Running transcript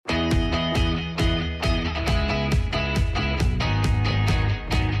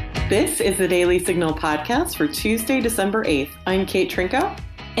This is the Daily Signal podcast for Tuesday, December 8th. I'm Kate Trinko.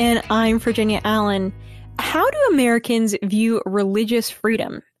 And I'm Virginia Allen. How do Americans view religious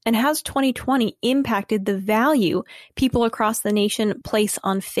freedom? And how's 2020 impacted the value people across the nation place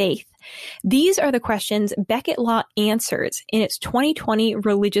on faith? These are the questions Beckett Law answers in its 2020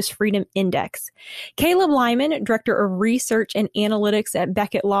 Religious Freedom Index. Caleb Lyman, Director of Research and Analytics at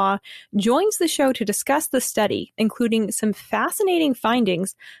Beckett Law, joins the show to discuss the study, including some fascinating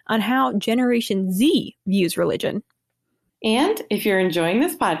findings on how Generation Z views religion. And if you're enjoying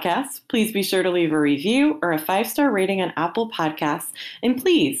this podcast, please be sure to leave a review or a 5-star rating on Apple Podcasts. And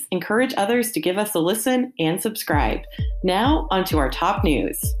please encourage others to give us a listen and subscribe. Now, onto our top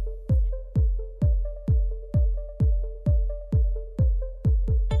news.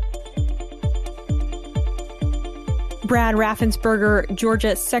 Brad Raffensperger,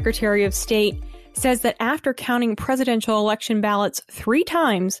 Georgia Secretary of State, says that after counting presidential election ballots 3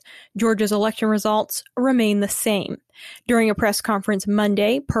 times, Georgia's election results remain the same. During a press conference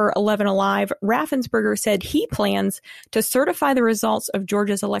Monday, per 11 Alive, Raffensperger said he plans to certify the results of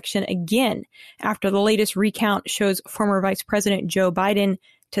Georgia's election again after the latest recount shows former Vice President Joe Biden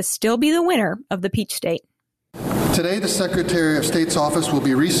to still be the winner of the Peach State. Today, the Secretary of State's office will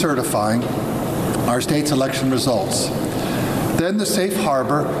be recertifying our state's election results. Then the safe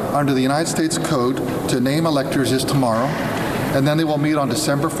harbor under the United States Code to name electors is tomorrow, and then they will meet on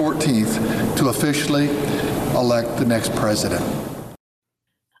December 14th to officially elect the next president.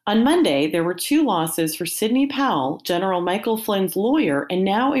 On Monday, there were 2 losses for Sidney Powell, General Michael Flynn's lawyer, and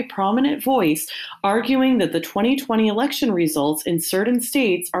now a prominent voice arguing that the 2020 election results in certain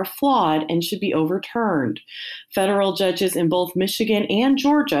states are flawed and should be overturned. Federal judges in both Michigan and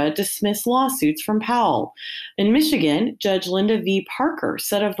Georgia dismissed lawsuits from Powell. In Michigan, Judge Linda V. Parker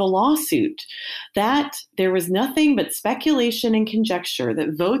said of the lawsuit that there was nothing but speculation and conjecture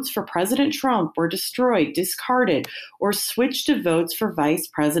that votes for President Trump were destroyed, discarded, or switched to votes for Vice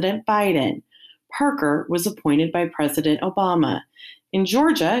President Biden. Parker was appointed by President Obama. In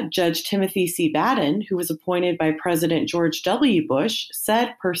Georgia, Judge Timothy C. Batten, who was appointed by President George W. Bush,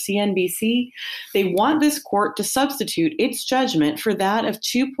 said per CNBC, they want this court to substitute its judgment for that of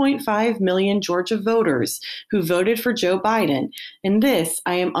 2.5 million Georgia voters who voted for Joe Biden, and this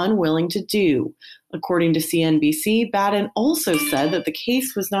I am unwilling to do. According to CNBC, Batten also said that the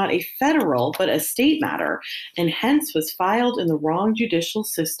case was not a federal but a state matter, and hence was filed in the wrong judicial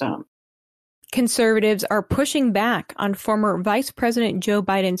system. Conservatives are pushing back on former Vice President Joe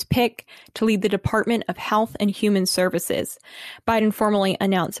Biden's pick to lead the Department of Health and Human Services. Biden formally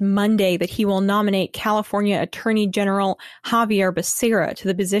announced Monday that he will nominate California Attorney General Xavier Becerra to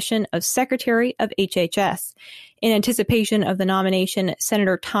the position of Secretary of HHS. In anticipation of the nomination,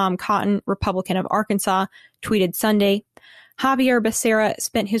 Senator Tom Cotton, Republican of Arkansas, tweeted Sunday, Xavier Becerra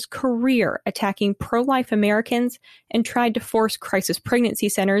spent his career attacking pro-life Americans and tried to force crisis pregnancy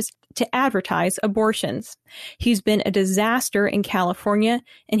centers to advertise abortions. He's been a disaster in California,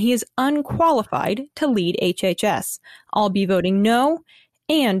 and he is unqualified to lead HHS. I'll be voting no,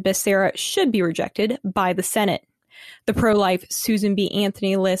 and Becerra should be rejected by the Senate. The pro-life Susan B.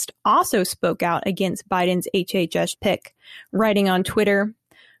 Anthony list also spoke out against Biden's HHS pick, writing on Twitter,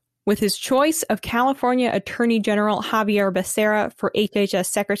 with his choice of California Attorney General Xavier Becerra for HHS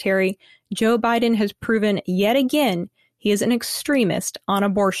Secretary, Joe Biden has proven yet again he is an extremist on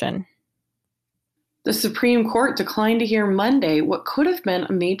abortion. The Supreme Court declined to hear Monday what could have been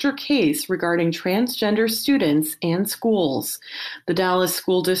a major case regarding transgender students and schools. The Dallas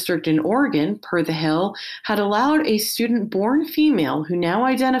School District in Oregon, per The Hill, had allowed a student born female who now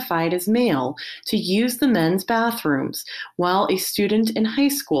identified as male to use the men's bathrooms, while a student in high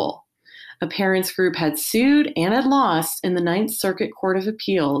school. A parents' group had sued and had lost in the Ninth Circuit Court of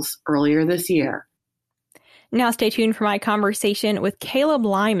Appeals earlier this year. Now stay tuned for my conversation with Caleb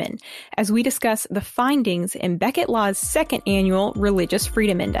Lyman as we discuss the findings in Beckett Law's 2nd annual Religious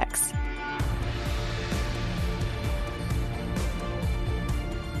Freedom Index.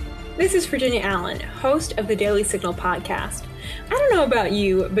 This is Virginia Allen, host of the Daily Signal podcast. I don't know about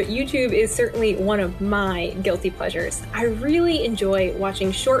you, but YouTube is certainly one of my guilty pleasures. I really enjoy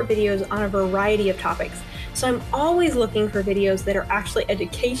watching short videos on a variety of topics, so I'm always looking for videos that are actually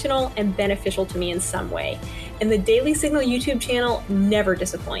educational and beneficial to me in some way. And the Daily Signal YouTube channel never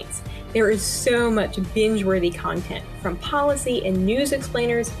disappoints. There is so much binge-worthy content, from policy and news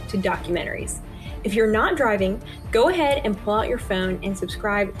explainers to documentaries. If you're not driving, go ahead and pull out your phone and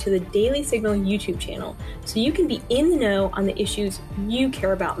subscribe to the Daily Signal YouTube channel so you can be in the know on the issues you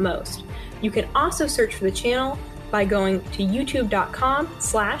care about most. You can also search for the channel by going to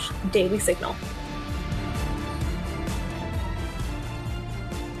youtube.com/dailysignal.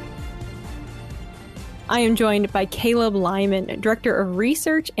 I am joined by Caleb Lyman, Director of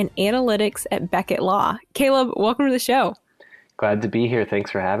Research and Analytics at Becket Law. Caleb, welcome to the show. Glad to be here.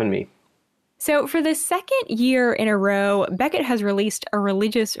 Thanks for having me. So for the second year in a row, Becket has released a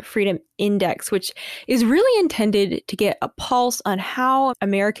Religious Freedom Index, which is really intended to get a pulse on how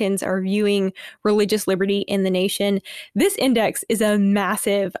Americans are viewing religious liberty in the nation. This index is a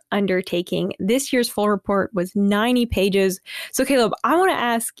massive undertaking. This year's full report was 90 pages. So Caleb, I want to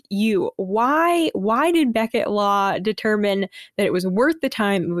ask you, why did Becket Law determine that it was worth the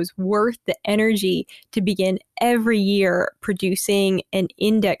time, it was worth the energy to begin every year producing an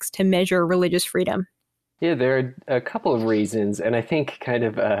index to measure religious freedom? Yeah, there are a couple of reasons, and I think kind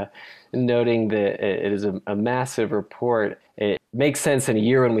of noting that it is a massive report, it makes sense in a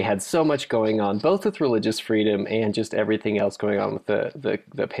year when we had so much going on, both with religious freedom and just everything else going on with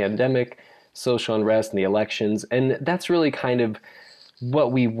the pandemic, social unrest, and the elections. And that's really kind of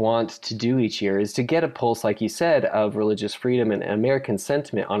what we want to do each year, is to get a pulse, like you said, of religious freedom and American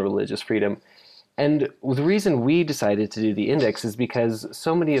sentiment on religious freedom. And the reason we decided to do the index is because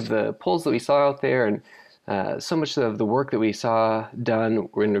so many of the polls that we saw out there and so much of the work that we saw done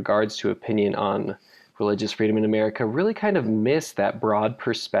in regards to opinion on religious freedom in America really kind of miss that broad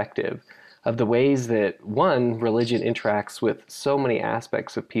perspective of the ways that, one, religion interacts with so many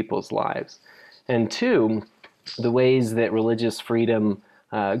aspects of people's lives, and two, the ways that religious freedom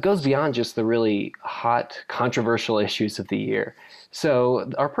goes beyond just the really hot, controversial issues of the year. So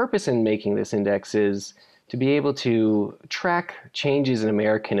our purpose in making this index is to be able to track changes in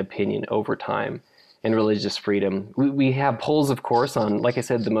American opinion over time in religious freedom. We have polls, of course, on, like I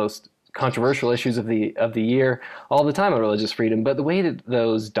said, the most controversial issues of the year all the time on religious freedom, but the way that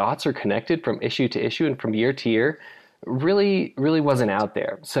those dots are connected from issue to issue and from year to year really wasn't out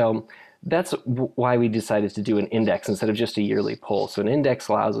there. So that's why we decided to do an index instead of just a yearly poll. So an index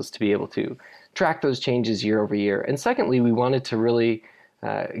allows us to be able to track those changes year over year. And secondly, we wanted to really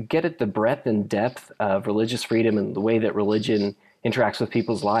get at the breadth and depth of religious freedom and the way that religion interacts with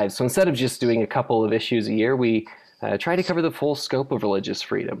people's lives. So instead of just doing a couple of issues a year, we try to cover the full scope of religious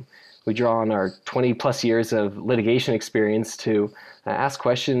freedom. We draw on our 20 plus years of litigation experience to ask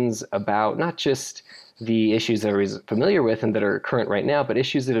questions about not just the issues that we're familiar with and that are current right now, but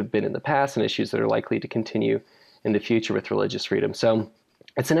issues that have been in the past and issues that are likely to continue in the future with religious freedom. So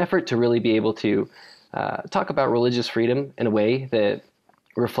it's an effort to really be able to talk about religious freedom in a way that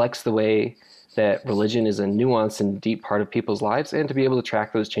reflects the way that religion is a nuanced and deep part of people's lives, and to be able to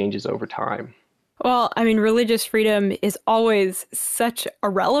track those changes over time. Well, I mean, religious freedom is always such a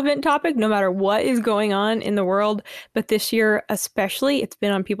relevant topic, no matter what is going on in the world. But this year, especially, it's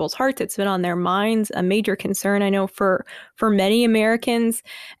been on people's hearts. It's been on their minds, a major concern, I know, for many Americans.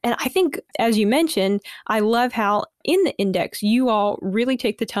 And I think, as you mentioned, I love how in the index, you all really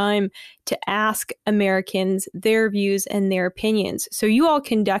take the time to ask Americans their views and their opinions. So you all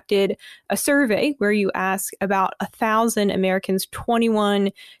conducted a survey where you asked about 1,000 Americans,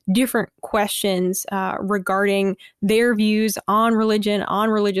 21 different questions regarding their views on religion, on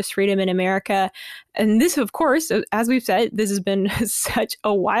religious freedom in America. And this, of course, as we've said, this has been such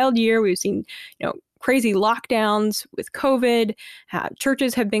a wild year. We've seen, crazy lockdowns with COVID.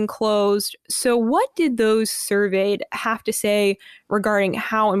 Churches have been closed. So what did those surveyed have to say regarding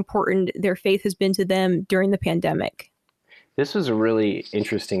how important their faith has been to them during the pandemic? This was a really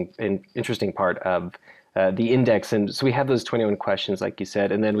interesting part of the index. And so we have those 21 questions, like you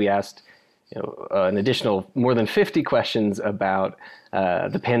said, and then we asked an additional more than 50 questions about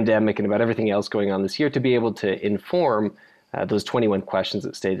the pandemic and about everything else going on this year to be able to inform those 21 questions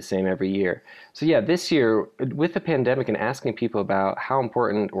that stay the same every year. So yeah, this year, with the pandemic and asking people about how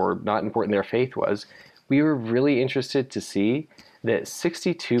important or not important their faith was, we were really interested to see that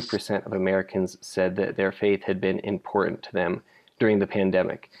 62% of Americans said that their faith had been important to them during the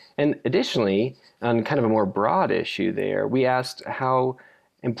pandemic. And additionally, on kind of a more broad issue there, we asked how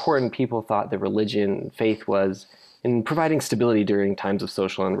important people thought that religion, faith was in providing stability during times of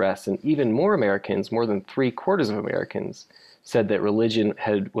social unrest. And even more Americans, more than 3/4 of Americans, said that religion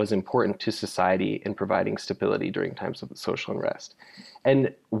was important to society in providing stability during times of social unrest.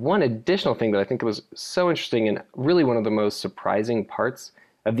 And one additional thing that I think was so interesting and really one of the most surprising parts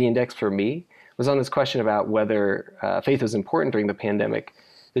of the index for me was on this question about whether faith was important during the pandemic.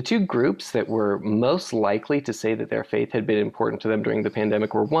 The two groups that were most likely to say that their faith had been important to them during the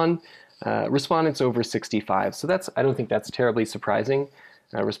pandemic were, one, respondents over 65. So I don't think that's terribly surprising.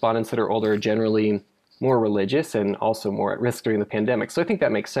 Respondents that are older are generally more religious and also more at risk during the pandemic. So I think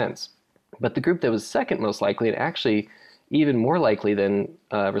that makes sense. But the group that was second most likely, and actually even more likely than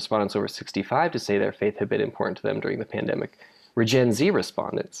respondents over 65 to say their faith had been important to them during the pandemic, were Gen Z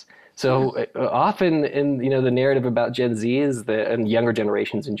respondents. So often in the narrative about Gen Z is and younger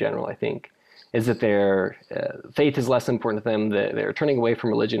generations in general, I think, is that their faith is less important to them, that they're turning away from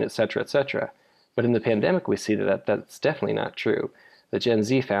religion, et cetera, et cetera. But in the pandemic, we see that that's definitely not true. That Gen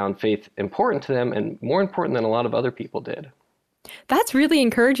Z found faith important to them and more important than a lot of other people did. That's really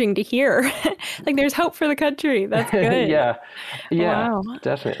encouraging to hear. Like there's hope for the country. That's good. Yeah, Wow.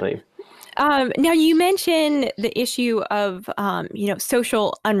 Definitely. Now you mentioned the issue of,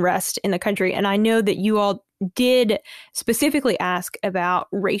 social unrest in the country. And I know that you all did specifically ask about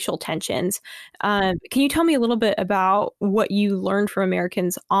racial tensions. Can you tell me a little bit about what you learned from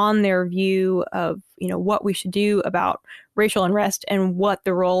Americans on their view of, what we should do about racial unrest and what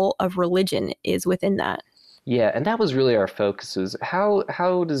the role of religion is within that? Yeah, and that was really our focus, is how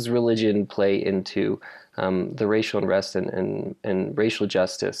does religion play into the racial unrest and racial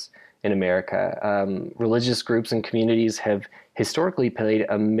justice in America? Religious groups and communities have historically played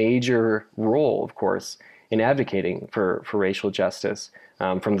a major role, of course, in advocating for racial justice,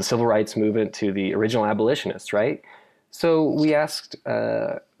 from the civil rights movement to the original abolitionists, right? So we asked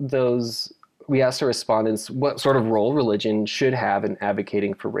our respondents what sort of role religion should have in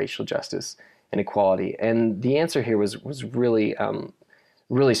advocating for racial justice and equality. And the answer here was really,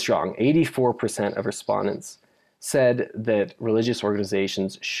 really strong. 84% of respondents said that religious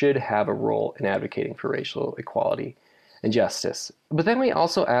organizations should have a role in advocating for racial equality and justice. But then we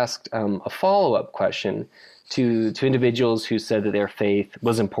also asked a follow-up question to individuals who said that their faith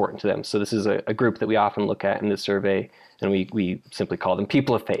was important to them. So this is a group that we often look at in this survey, and we simply call them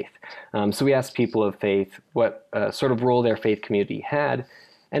people of faith. So we asked people of faith what sort of role their faith community had,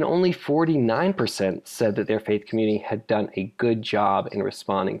 and only 49% said that their faith community had done a good job in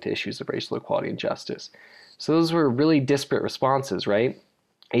responding to issues of racial equality and justice. So those were really disparate responses, right?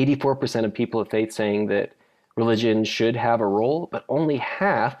 84% of people of faith saying that religion should have a role, but only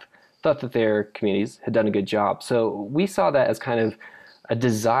half thought that their communities had done a good job. So we saw that as kind of a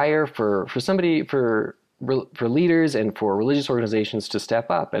desire for leaders and for religious organizations to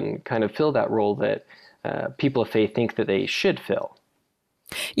step up and kind of fill that role that people of faith think that they should fill.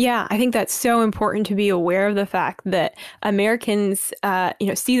 Yeah, I think that's so important to be aware of the fact that Americans,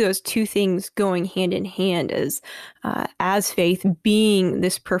 see those two things going hand in hand as faith being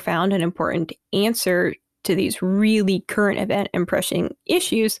this profound and important answer to these really current event and pressing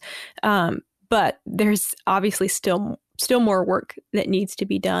issues. But there's obviously still more work that needs to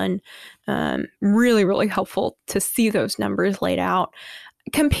be done. Really, really helpful to see those numbers laid out.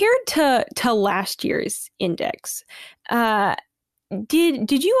 Compared to last year's index,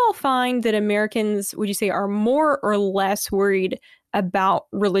 Did you all find that Americans, would you say, are more or less worried about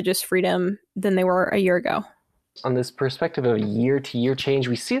religious freedom than they were a year ago? On this perspective of year-to-year change,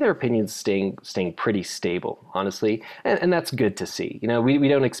 we see their opinions staying pretty stable, honestly, and that's good to see. We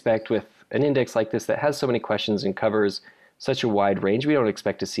don't expect, with an index like this that has so many questions and covers such a wide range, we don't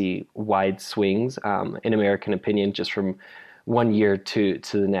expect to see wide swings in American opinion just from one year to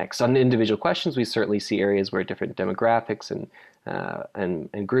the next. On individual questions, we certainly see areas where different demographics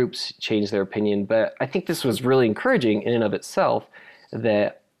and groups change their opinion. But I think this was really encouraging in and of itself,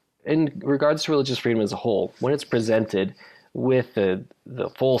 that in regards to religious freedom as a whole, when it's presented with the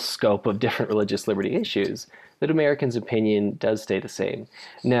full scope of different religious liberty issues, that Americans' opinion does stay the same.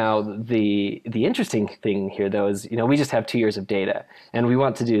 Now, the interesting thing here, though, is we just have 2 years of data, and we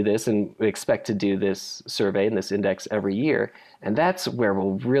want to do this, and we expect to do this survey and this index every year, and that's where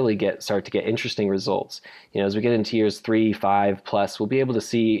we'll really start to get interesting results. As we get into years 3, 5 plus, we'll be able to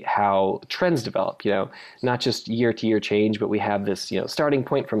see how trends develop. Not just year-to-year change, but we have this starting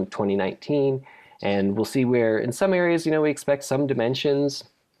point from 2019, and we'll see where in some areas we expect some dimensions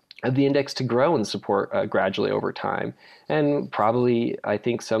of the index to grow and support gradually over time. And probably, I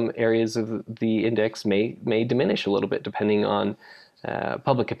think some areas of the index may diminish a little bit depending on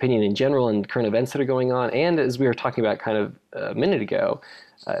public opinion in general and current events that are going on. And as we were talking about kind of a minute ago,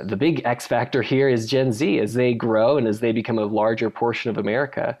 the big X factor here is Gen Z. As they grow and as they become a larger portion of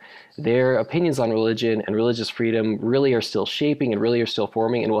America, their opinions on religion and religious freedom really are still shaping and really are still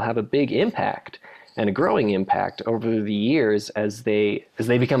forming, and will have a big impact and a growing impact over the years as they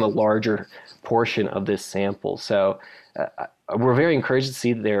become a larger portion of this sample. So we're very encouraged to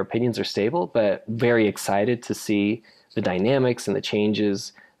see that their opinions are stable, but very excited to see the dynamics and the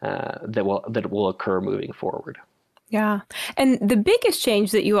changes that will occur moving forward. Yeah. And the biggest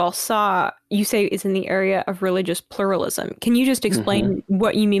change that you all saw, you say, is in the area of religious pluralism. Can you just explain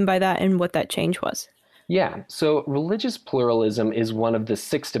what you mean by that and what that change was? Yeah, so religious pluralism is one of the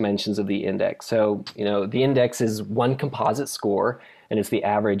 6 dimensions of the index. So, the index is one composite score, and it's the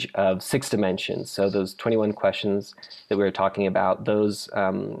average of 6 dimensions. So those 21 questions that we were talking about, those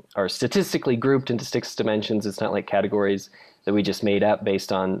are statistically grouped into 6 dimensions. It's not like categories that we just made up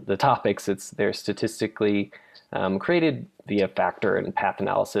based on the topics. They're statistically created via factor and path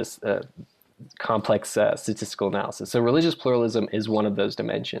analysis, complex statistical analysis. So religious pluralism is one of those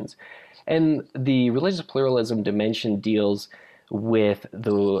dimensions. And the religious pluralism dimension deals with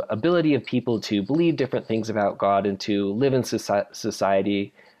the ability of people to believe different things about God and to live in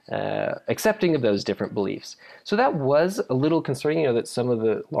society accepting of those different beliefs. So that was a little concerning, that some of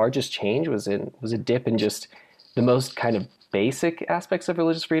the largest change was a dip in just the most kind of basic aspects of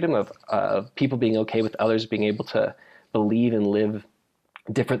religious freedom, of people being okay with others being able to believe and live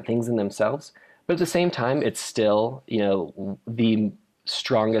different things in themselves. But at the same time, it's still, the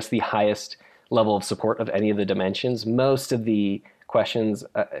strongest, the highest level of support of any of the dimensions. Most of the questions,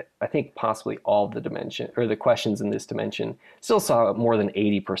 I think possibly all of the questions in this dimension still saw more than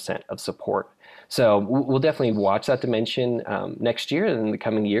 80% of support. So we'll definitely watch that dimension next year and in the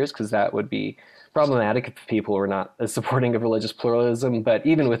coming years, because that would be problematic if people were not as supporting of religious pluralism. But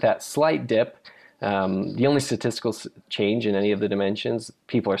even with that slight dip, the only statistical change in any of the dimensions,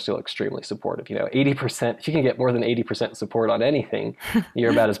 people are still extremely supportive. 80%, if you can get more than 80% support on anything,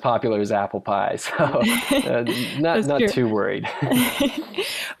 you're about as popular as apple pie. So not too worried.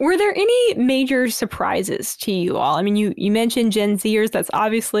 Were there any major surprises to you all? I mean, you mentioned Gen Zers. That's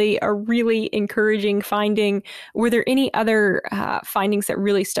obviously a really encouraging finding. Were there any other findings that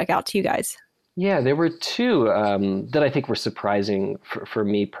really stuck out to you guys? Yeah, there were 2 that I think were surprising for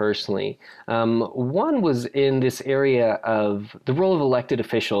me personally. One was in this area of the role of elected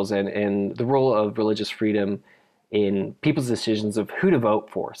officials and the role of religious freedom in people's decisions of who to vote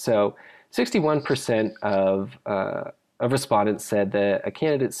for. So 61% of respondents said that a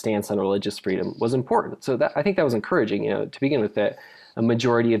candidate's stance on religious freedom was important. So I think that was encouraging. To begin with, that a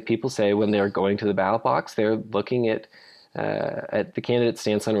majority of people say when they're going to the ballot box, they're looking at the candidate's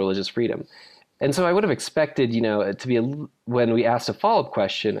stance on religious freedom. And so I would have expected, to be when we asked a follow-up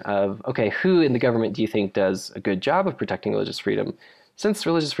question of, okay, who in the government do you think does a good job of protecting religious freedom? Since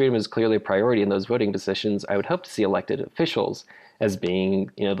religious freedom is clearly a priority in those voting decisions, I would hope to see elected officials as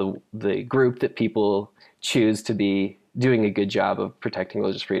being, the group that people choose to be doing a good job of protecting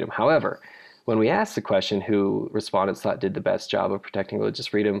religious freedom. However, when we asked the question who respondents thought did the best job of protecting religious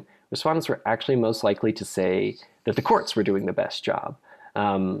freedom, respondents were actually most likely to say that the courts were doing the best job.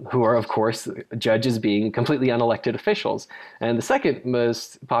 Who are, of course, judges being completely unelected officials. And the second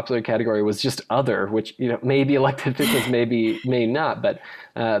most popular category was just other, which may be elected officials, may not. But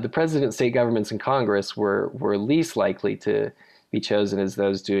the president, state governments, and Congress were least likely to be chosen as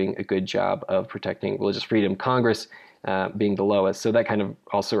those doing a good job of protecting religious freedom. Congress being the lowest. So that kind of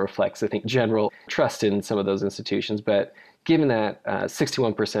also reflects, I think, general trust in some of those institutions. But given that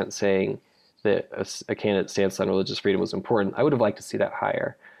 61% saying that a candidate's stance on religious freedom was important, I would have liked to see that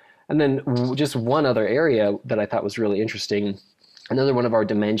higher. And then just one other area that I thought was really interesting, another one of our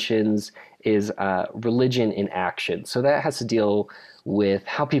dimensions is religion in action. So that has to deal with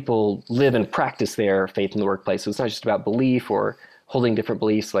how people live and practice their faith in the workplace. So it's not just about belief or holding different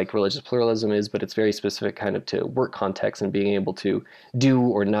beliefs like religious pluralism is, but it's very specific kind of to work context and being able to do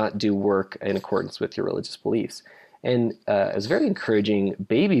or not do work in accordance with your religious beliefs. And it's very encouraging.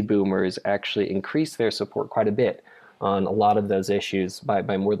 Baby boomers actually increased their support quite a bit on a lot of those issues by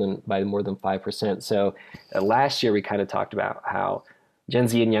more than 5%. So last year we kind of talked about how Gen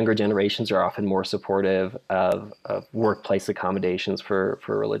Z and younger generations are often more supportive of workplace accommodations for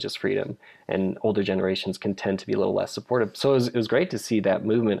religious freedom, and older generations can tend to be a little less supportive. So it was great to see that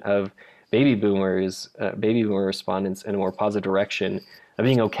movement of baby boomer respondents in a more positive direction of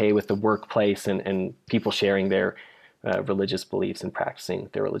being okay with the workplace and people sharing their religious beliefs and practicing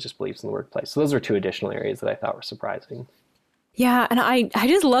their religious beliefs in the workplace. So those are 2 additional areas that I thought were surprising. Yeah, and I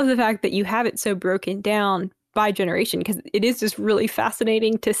just love the fact that you have it so broken down by generation, because it is just really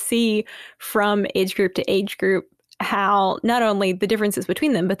fascinating to see from age group to age group how not only the differences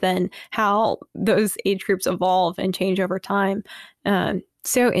between them, but then how those age groups evolve and change over time.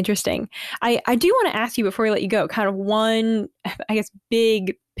 So interesting. I do want to ask you before we let you go, kind of one, I guess,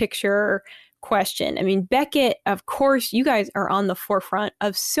 big picture question. I mean, Becket, of course, you guys are on the forefront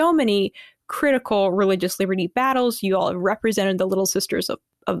of so many critical religious liberty battles. You all have represented the Little Sisters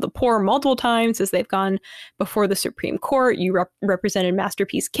of the Poor multiple times as they've gone before the Supreme Court. You represented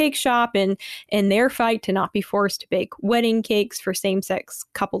Masterpiece Cake Shop in their fight to not be forced to bake wedding cakes for same-sex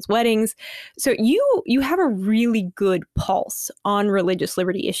couples' weddings. So you have a really good pulse on religious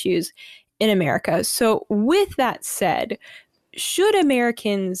liberty issues in America. So with that said, should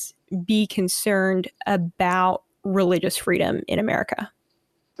Americans be concerned about religious freedom in America?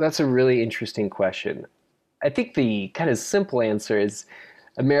 That's a really interesting question. I think the kind of simple answer is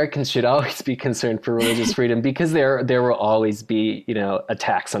Americans should always be concerned for religious freedom because there will always be,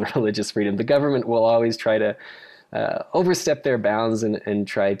 attacks on religious freedom. The government will always try to overstep their bounds and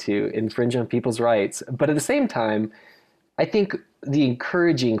try to infringe on people's rights. But at the same time, I think the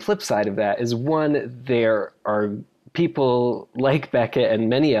encouraging flip side of that is, one, there are people like Becket and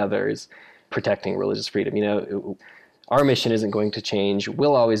many others protecting religious freedom. Our mission isn't going to change.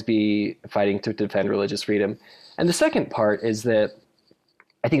 We'll always be fighting to defend religious freedom. And the second part is that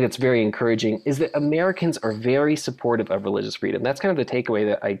I think that's very encouraging, is that Americans are very supportive of religious freedom. That's kind of the takeaway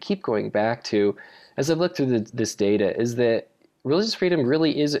that I keep going back to as I've looked through this data, is that religious freedom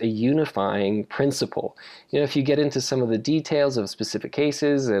really is a unifying principle. If you get into some of the details of specific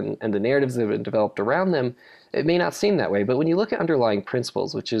cases and the narratives that have been developed around them, it may not seem that way. But when you look at underlying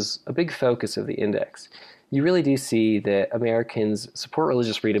principles, which is a big focus of the index, you really do see that Americans support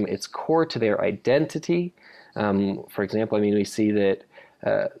religious freedom. It's core to their identity. For example, we see that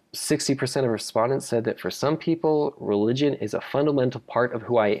 60% of respondents said that for some people, religion is a fundamental part of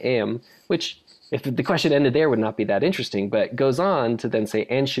who I am, which, if the question ended there, would not be that interesting, but goes on to then say,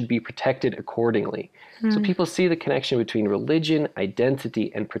 and should be protected accordingly. So people see the connection between religion,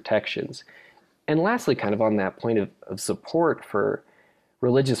 identity, and protections. And lastly, kind of on that point of support for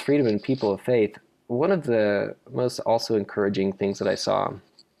religious freedom and people of faith, one of the most also encouraging things that I saw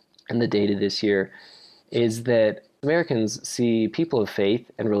in the data this year is that Americans see people of faith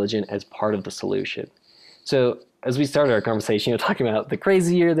and religion as part of the solution. So as we started our conversation, talking about the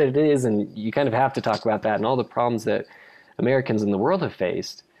crazy year that it is, and you kind of have to talk about that and all the problems that Americans in the world have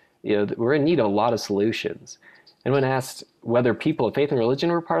faced, we're in need of a lot of solutions. And when asked whether people of faith and religion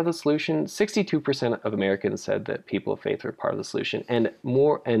were part of the solution, 62% of Americans said that people of faith were part of the solution. And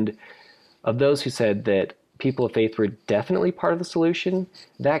of those who said that people of faith were definitely part of the solution,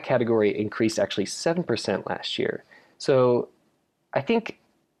 that category increased actually 7% last year. So I think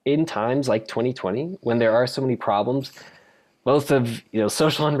in times like 2020, when there are so many problems, both of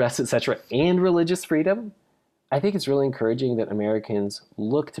social unrest, et cetera, and religious freedom, I think it's really encouraging that Americans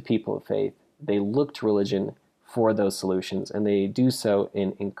look to people of faith. They look to religion for those solutions, and they do so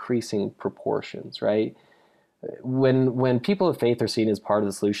in increasing proportions, right? When people of faith are seen as part of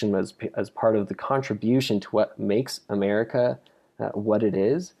the solution, as part of the contribution to what makes America what it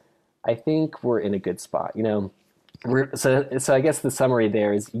is, I think we're in a good spot. So I guess the summary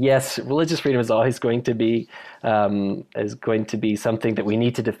there is, yes, religious freedom is always going to be something that we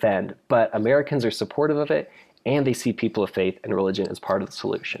need to defend, but Americans are supportive of it, and they see people of faith and religion as part of the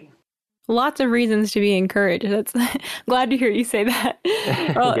solution. Lots of reasons to be encouraged. That's glad to hear you say that.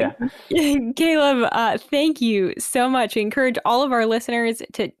 Well, yeah. Caleb, thank you so much. We encourage all of our listeners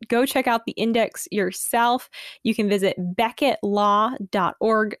to go check out the index yourself. You can visit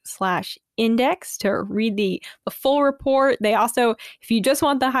becketlaw.org/index to read the full report. They also, if you just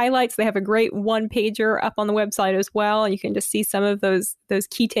want the highlights, they have a great one-pager up on the website as well. You can just see some of those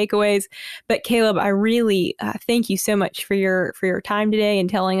key takeaways. But Caleb, I really thank you so much for your time today and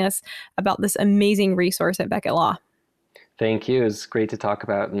telling us about this amazing resource at Becket Law. Thank you. It was great to talk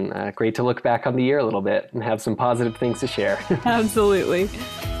about, and great to look back on the year a little bit and have some positive things to share. Absolutely.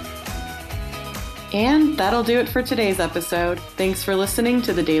 And that'll do it for today's episode. Thanks for listening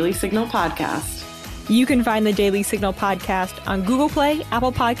to the Daily Signal podcast. You can find the Daily Signal podcast on Google Play,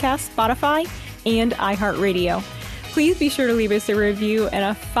 Apple Podcasts, Spotify, and iHeartRadio. Please be sure to leave us a review and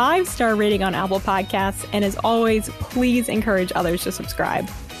a 5-star rating on Apple Podcasts. And as always, please encourage others to subscribe.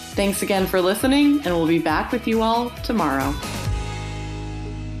 Thanks again for listening, and we'll be back with you all tomorrow.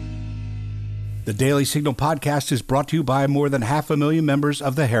 The Daily Signal podcast is brought to you by more than 500,000 members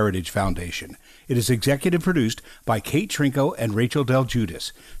of the Heritage Foundation. It is executive produced by Kate Trinko and Rachel Del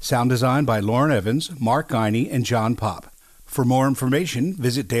Giudice. Sound design by Lauren Evans, Mark Guiney, and John Popp. For more information,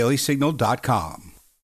 visit dailysignal.com.